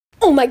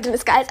Oh my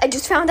goodness, guys, I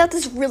just found out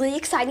this really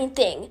exciting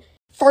thing.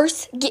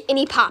 First, get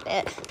any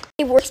poppet.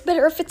 It works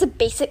better if it's a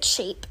basic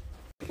shape,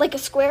 like a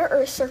square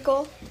or a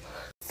circle.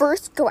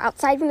 First, go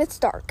outside when it's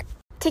dark.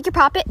 Take your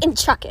poppet and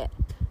chuck it.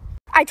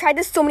 I tried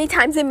this so many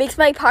times, it makes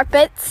my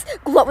poppets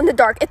glow in the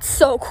dark. It's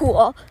so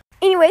cool.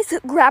 Anyways,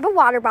 grab a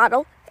water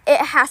bottle. It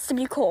has to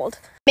be cold.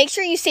 Make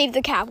sure you save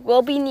the cap.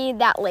 We'll be needing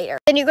that later.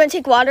 Then you're going to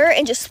take water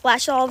and just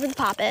splash it all over the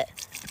poppet.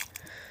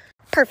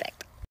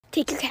 Perfect.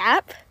 Take your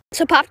cap.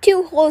 So pop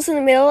 2 holes in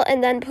the middle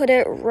and then put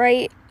it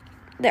right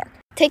there.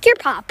 Take your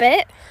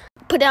poppet,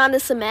 put it on the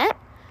cement.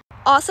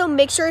 Also,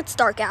 make sure it's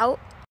dark out.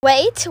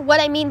 Wait,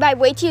 what I mean by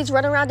wait is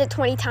run around it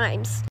 20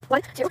 times.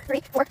 1, 2,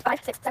 3, 4,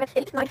 5, 6, 7,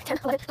 8, 9, 10,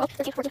 11, 12,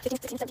 13, 14, 15,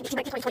 16, 17, 18,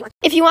 19, 20, 21.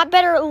 If you want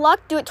better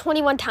luck, do it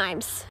 21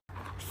 times.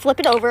 Flip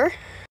it over,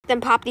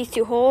 then pop these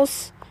 2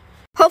 holes.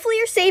 Hopefully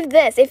you saved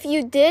this. If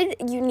you did,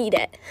 you need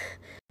it.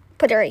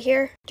 Put it right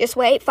here. Just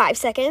wait 5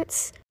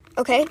 seconds.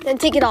 Okay, then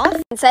take it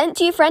off and send it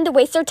to your friend to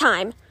waste their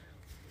time.